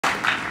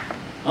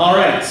All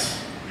right.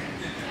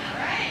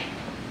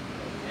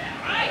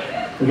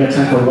 We got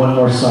time for one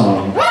more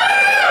song.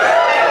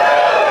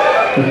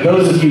 But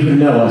those of you who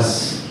know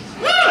us,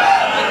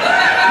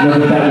 know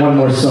that that one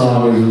more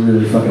song is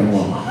really fucking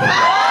long.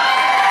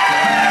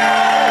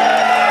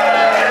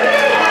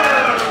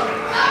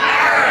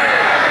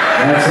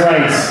 That's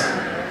right.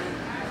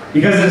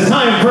 Because it is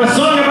time for a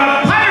song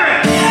about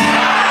pirates!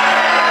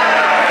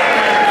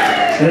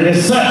 And it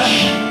is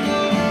such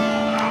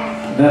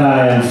that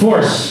I am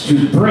forced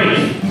to break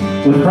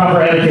with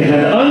proper etiquette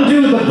and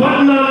undo the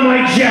button on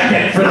my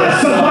jacket for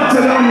this. The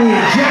button on the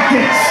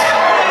jacket!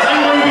 I'm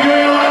going to be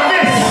doing a lot of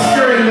this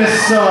during this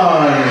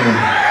song.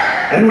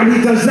 And when he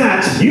does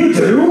that, you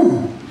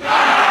do.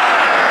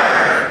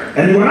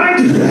 And when I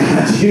do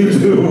that, you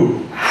do.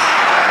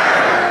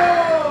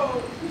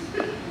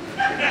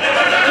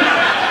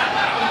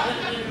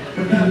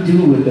 What can we do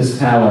with this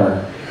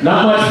power?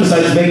 Not much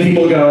besides make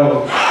people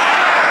go,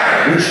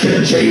 which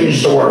can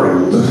change the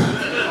world.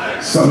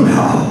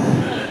 Somehow.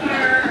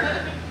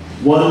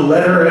 One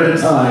letter at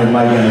a time,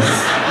 I guess.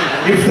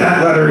 If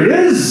that letter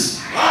is...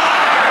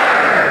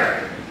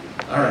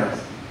 Alright.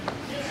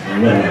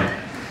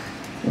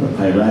 What a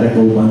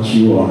piratical bunch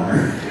you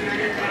are.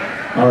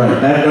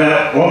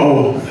 Alright,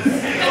 whoa.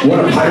 What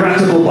a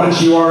piratical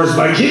bunch you are is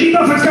by Jimmy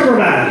Buffett's cover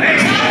band.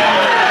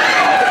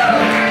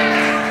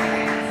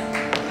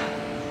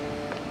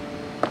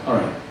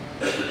 Alright.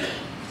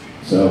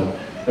 So,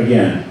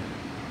 again,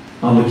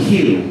 on the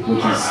cue,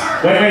 which is...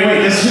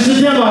 Wait, this is just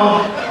a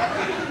demo.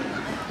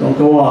 Don't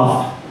go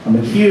off. On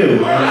the cue.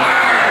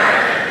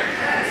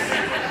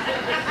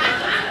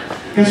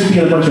 You guys are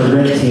being a bunch of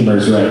red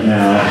teamers right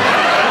now.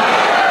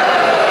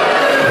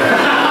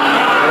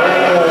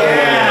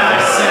 Yeah,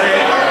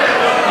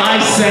 I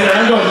said it.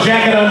 I'm going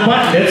jacket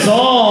unbuttoned. It's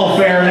all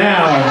fair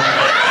now.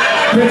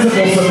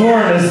 Principal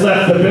support has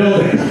left the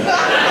building.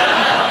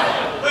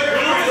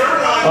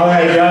 All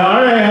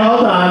right,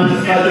 hold on.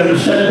 I'm going to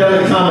shut down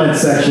the comment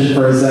section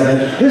for a second.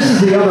 This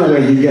is the other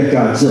way you get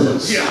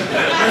Godzilla's.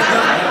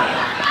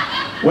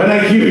 When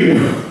I cue you,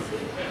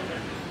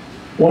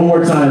 one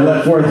more time,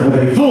 let forth with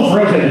a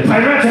full-throated,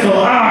 piratical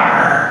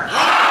R!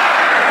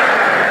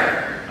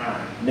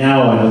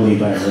 Now I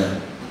believe I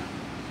read.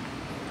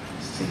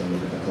 Let's take a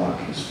look at the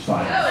clock. It's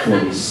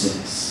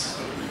 5:46.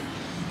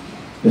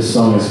 This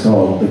song is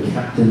called The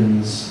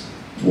Captain's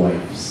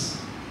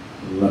Wife's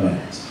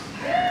Lament.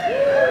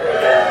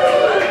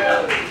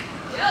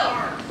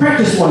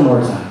 Practice one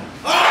more time.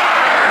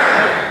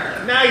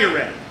 Now you're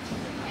ready.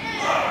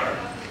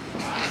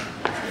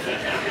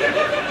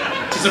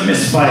 It's a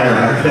misfire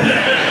out there.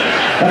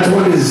 That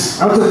one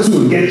is out of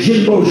tune. Get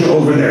Jim Boja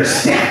over there.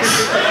 Stat!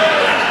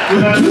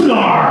 With a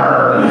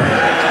tunar!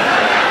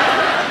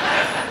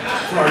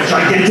 For a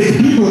gigantic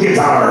people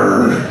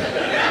guitar.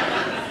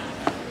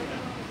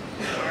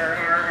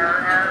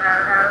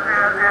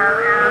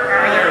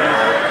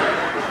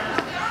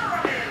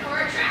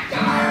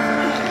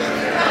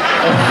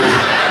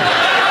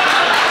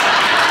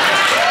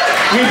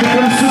 We've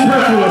become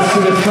superfluous to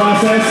this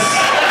process.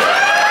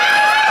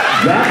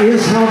 That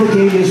is how the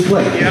game is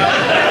played. Yep.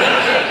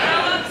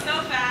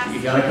 You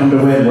gotta come to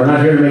win. We're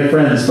not here to make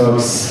friends,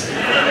 folks.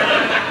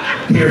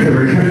 Here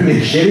we're going to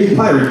make shitty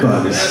pirate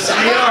puns. Yes,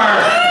 we are.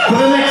 For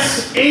the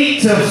next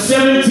 8 to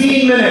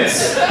 17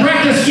 minutes,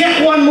 practice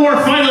yet one more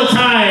final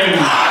time.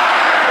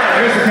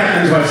 Here's the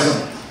Captain's Wife's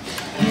song.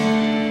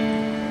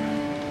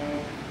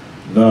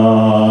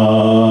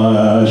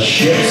 The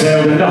ship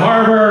sailed into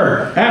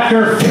harbor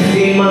after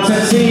 15 months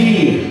at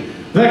sea.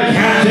 The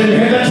captain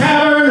hit the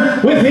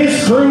tavern with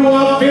his crew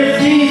of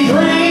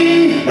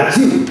 53. That's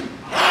you.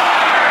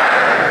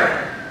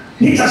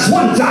 Hits us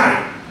one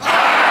time.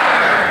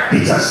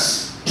 Hits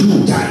us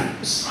 2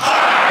 times.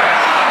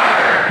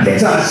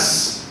 Hits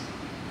us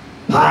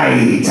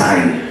pi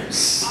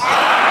times.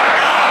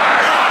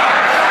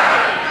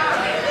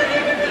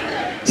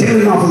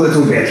 Tailing off a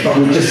little bit, but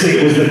we'll just say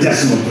it was the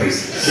decimal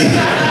places.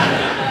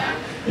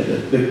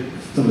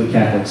 Some of the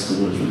Catholic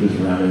schools were just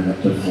rounding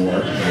up to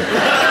 4.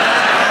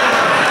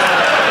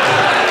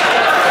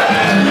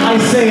 I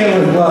say it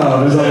with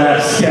love as a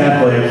lapsed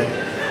Catholic.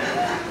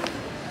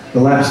 The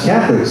Lapsed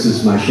Catholics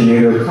is my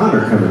Sinead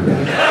O'Connor cover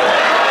band.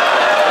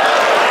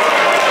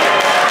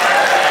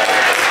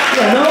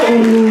 Yeah, no,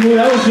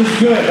 that was just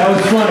good. That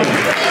was funny.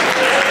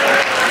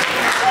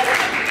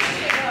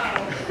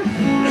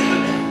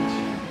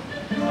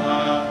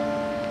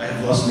 I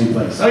have lost my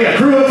place. Oh yeah,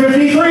 crew of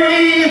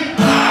 53!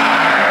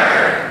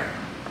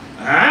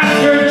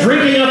 After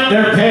drinking up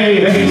their pay,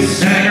 they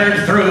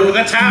staggered through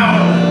the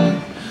town.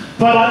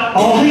 But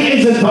all the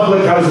inns and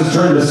public houses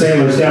turned the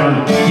sailors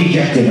down,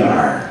 dejected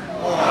are.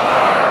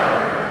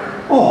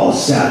 All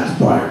sad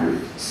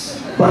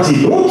pirates, but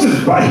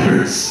emotive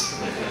pirates.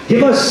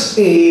 Give us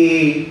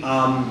a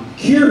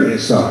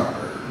curious R.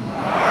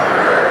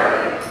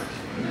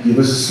 Give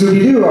us a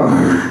Scooby-Doo R.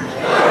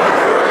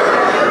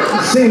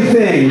 Same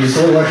thing, just a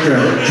little extra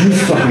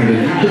juice behind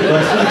it.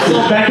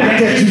 Back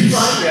that juice.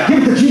 Give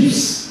it the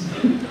juice.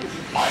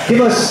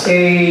 Give us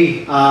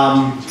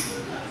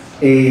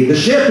the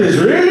ship is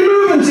really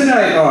moving doing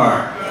tonight,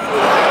 R?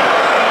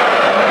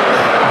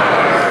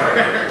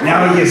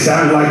 Now you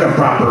sound like a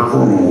proper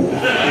crew.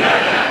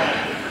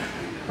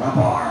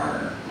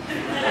 Proper.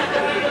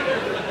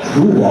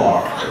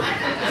 Crew-R.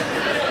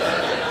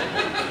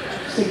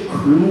 Say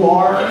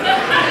crew-R?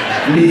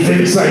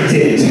 Methinks I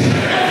did.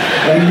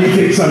 And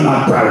methinks I'm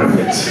not proud of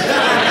it. It's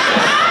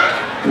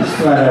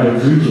flat out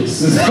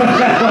egregious. Is what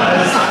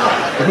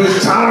that It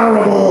was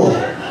terrible.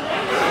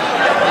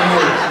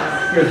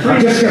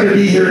 I'm just gonna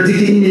be here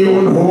digging my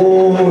own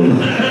hole.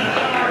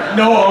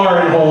 No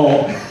R in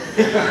hole.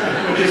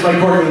 Which is like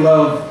Courtney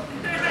Love.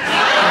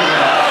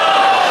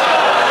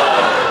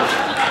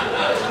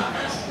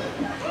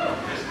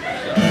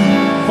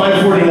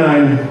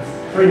 5:49,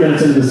 3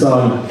 minutes into the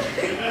song,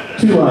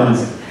 2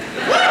 lines.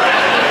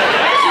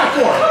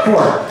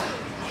 4.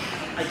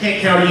 I can't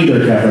count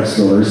either Catholic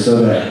scholars, so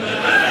that.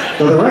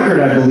 Well, the record,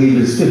 I believe,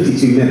 is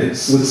 52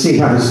 minutes. Let's see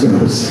how this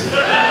goes.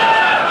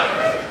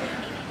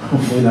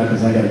 Hopefully not,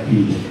 because I gotta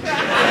pee.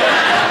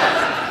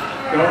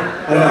 Don't.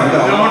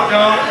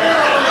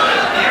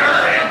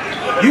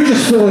 You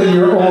just fill in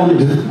your own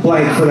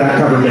blank for that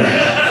cover band.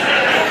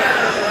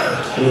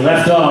 We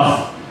left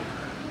off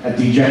at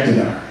Dejected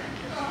Hour.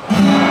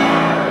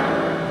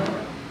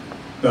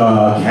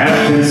 The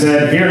captain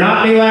said, "Fear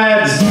not, me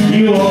lads,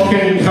 you all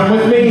can come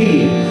with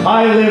me.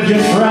 I live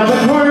just around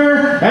the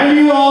corner, and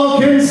you all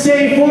can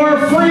stay for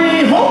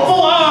free.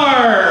 Hopeful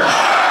R!"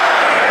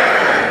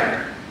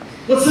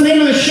 What's the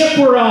name of the ship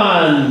we're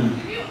on?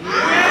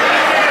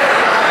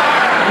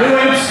 New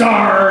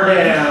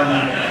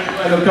Amsterdam.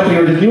 I know a couple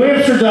of New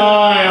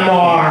Amsterdam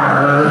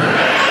R.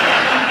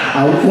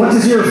 What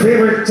is your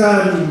favorite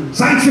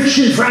science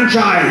fiction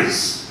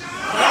franchise?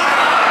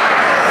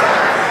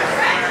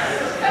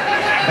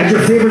 And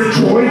your favorite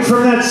droid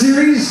from that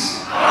series?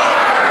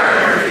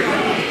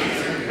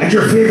 And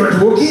your favorite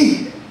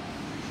Wookiee?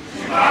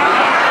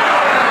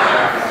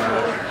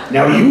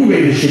 Now you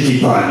made a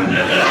shitty pun.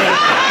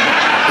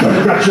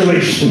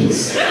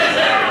 Congratulations.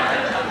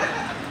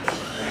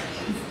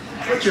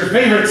 What's your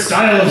favorite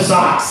style of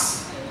socks?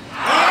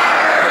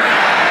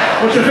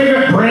 What's your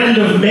favorite brand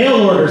of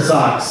mail order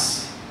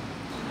socks?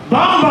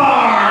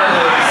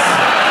 Bombards!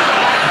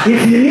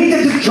 If you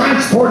needed to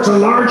transport a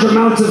large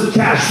amount of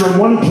cash from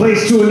one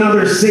place to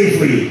another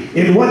safely,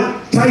 in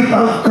what type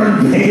of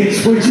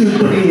conveyance would you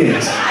bring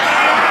it?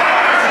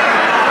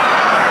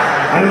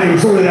 I don't think it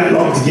was only that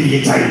long to give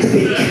you time to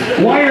think.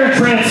 Wire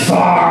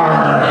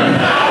transfer!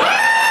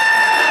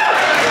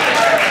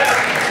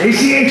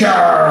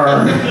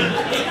 ACHR!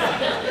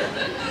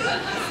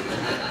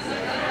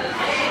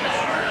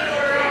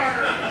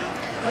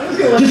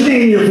 Just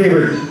name your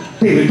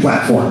favorite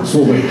platforms.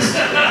 We'll wait.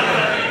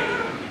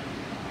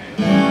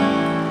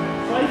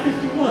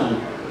 551.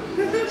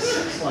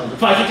 6 lines.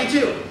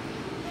 552.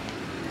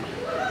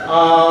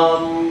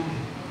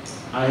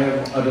 I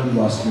have utterly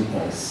lost my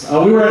pulse.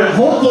 We were at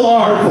Hopeful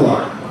R.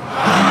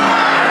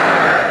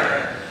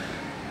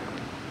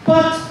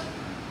 But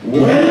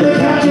when the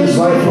captain's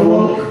wife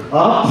awoke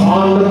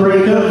upon the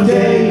break of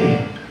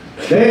day,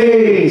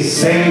 they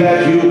say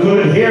that you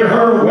could hear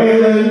her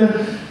wailing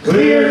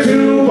clear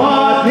to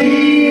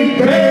Botany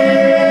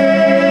Bay.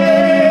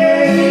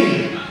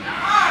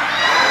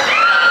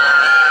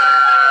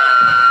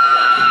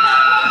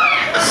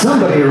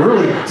 Somebody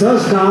really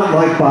does not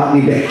like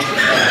Botany Bay.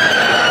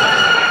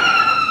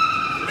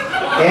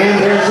 And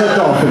there's a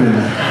dolphin in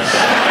there.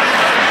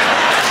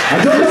 I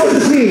don't know what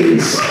this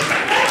means.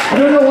 I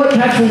don't know what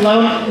actually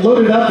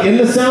loaded up in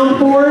the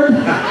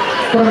soundboard,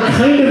 but I'm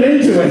kind of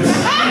into it. I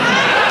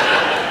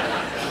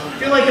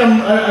feel like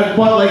I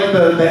bought like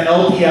the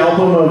LP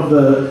album of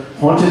the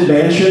Haunted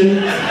Mansion.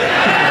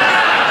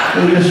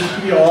 And just,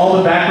 all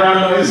the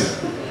background noise.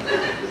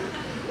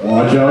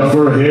 Watch out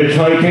for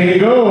hitchhiking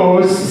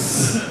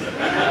ghosts.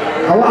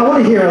 I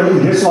want to hear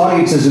this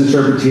audience's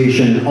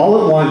interpretation.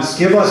 All at once,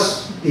 give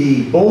us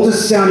the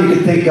boldest sound you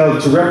can think of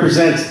to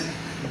represent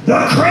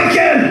the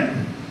Kraken!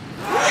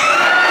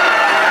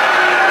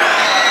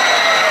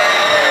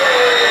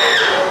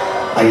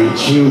 I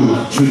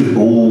chill to the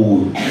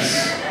bones.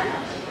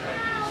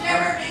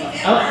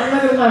 I'm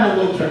not gonna lie, I'm a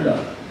little turned up.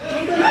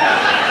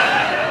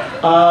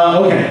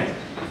 Okay.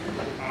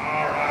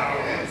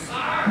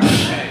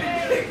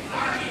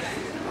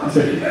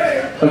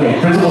 Okay,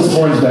 Principal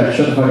Sporn's back.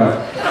 Shut the fuck up.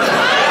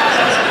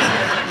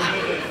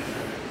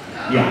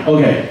 Yeah,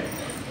 okay.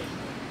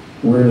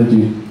 We're gonna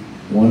do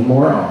one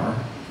more R.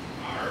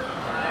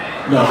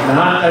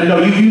 No,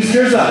 you used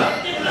yours up.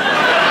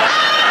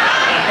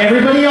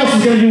 Everybody else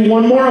is gonna do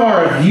one more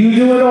R. If you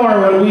do an R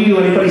when we do,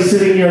 anybody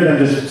sitting near them,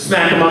 just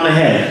smack them on the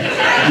head.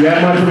 You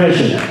have my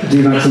permission.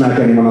 Do not smack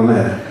anyone on the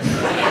head.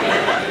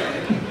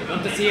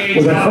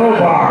 With a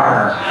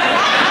crowbar.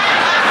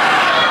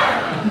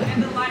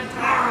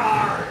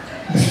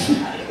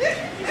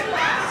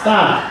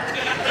 Stop.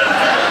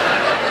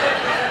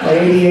 My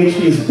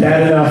ADHD is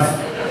bad enough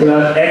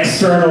without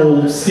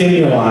external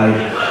stimuli.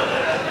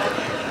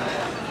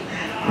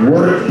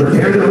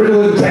 Prepare the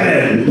riddle in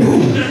 10.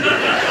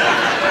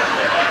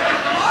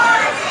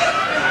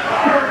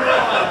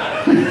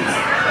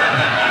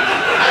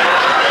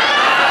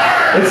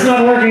 It's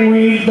not working,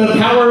 we need the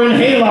power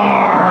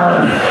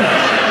inhaler.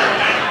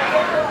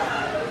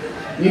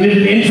 Needed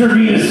an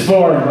intravenous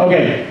form.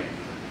 Okay.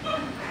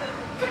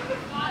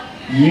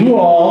 You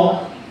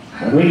all,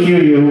 when we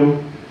cue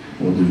you,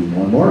 we'll do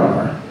one more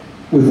R.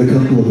 With a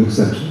couple of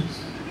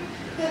exceptions.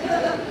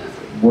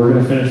 We're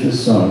gonna finish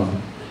this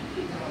song.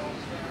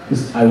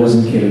 Because I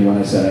wasn't kidding when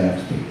I said I have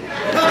to pee.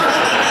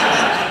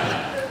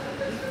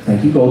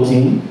 Thank you, Gold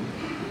Team.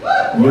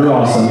 You're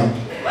awesome.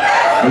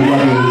 We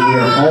love you. We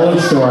are all in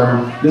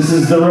storm. This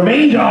is the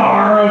remainder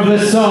of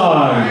this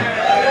song.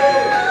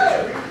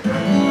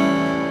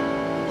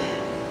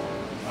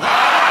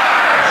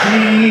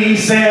 She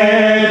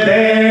said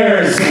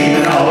there's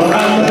semen all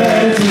around the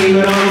bed,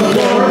 semen on the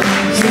floor,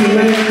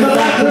 semen in the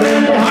bathroom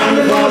and behind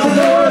the closet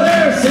door.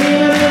 There's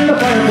semen in the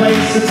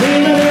fireplace, and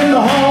semen in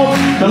the hall.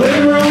 The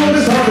living room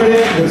is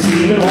carpeted with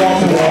semen wall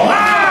to wall.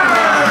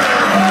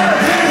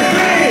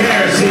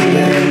 There's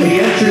semen in the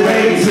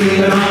entryway,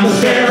 semen on the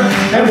stair,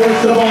 and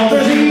worst of all,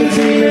 there's even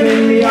semen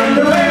in the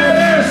underwear.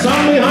 There's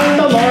some behind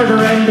the larder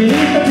and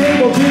beneath the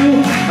table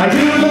too. I do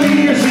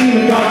believe your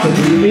semen got to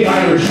do the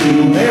Irish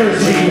shoe.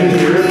 There's semen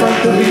here in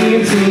front of me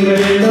and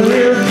semen in the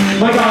rear.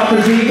 My God,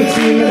 there's even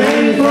semen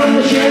hanging from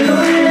the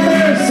chandelier.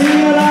 There's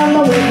semen on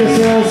the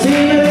windowsill,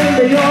 semen in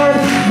the yard.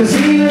 The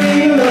semen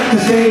even left to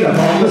stay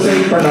upon the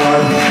St.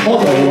 Bernard.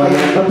 Although I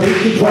am a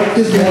patient wife,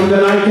 is more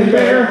than I can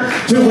bear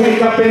to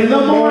wake up in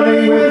the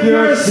morning with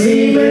your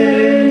semen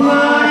in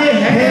my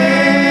hair.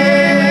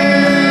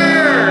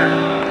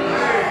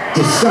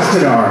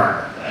 Disgusted are.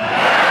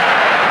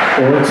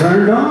 Or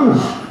turned on.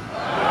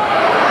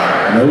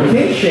 No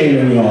kink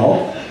shaming,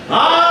 y'all.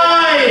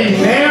 I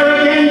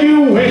never again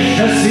do wish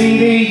to see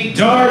thee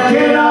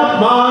darken up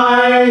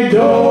my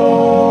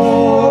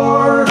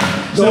door.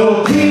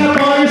 So clean up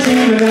all your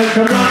semen and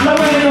come round my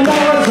way no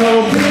more.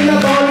 So clean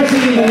up all your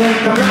semen and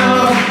come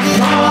round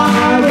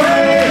my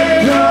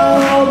way. No,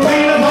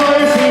 clean up all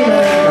your semen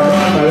and come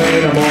round my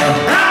way no more.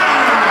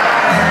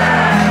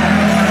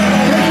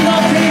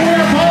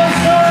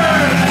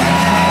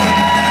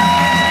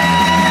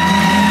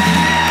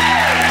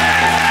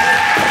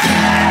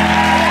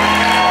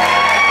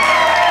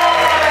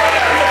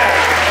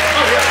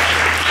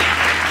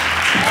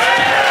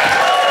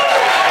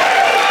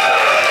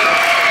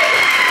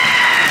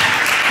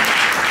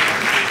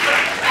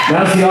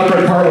 That's the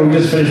awkward part where we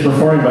just finished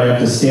performing, but I have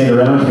to stand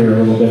around here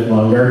a little bit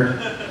longer.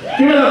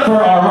 Give it up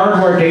for our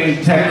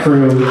hardworking tech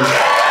crew. Both here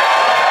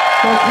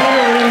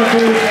and in the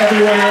booth,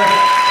 everywhere.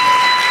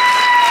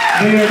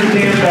 They are the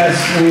damn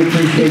best. We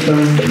appreciate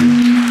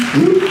them.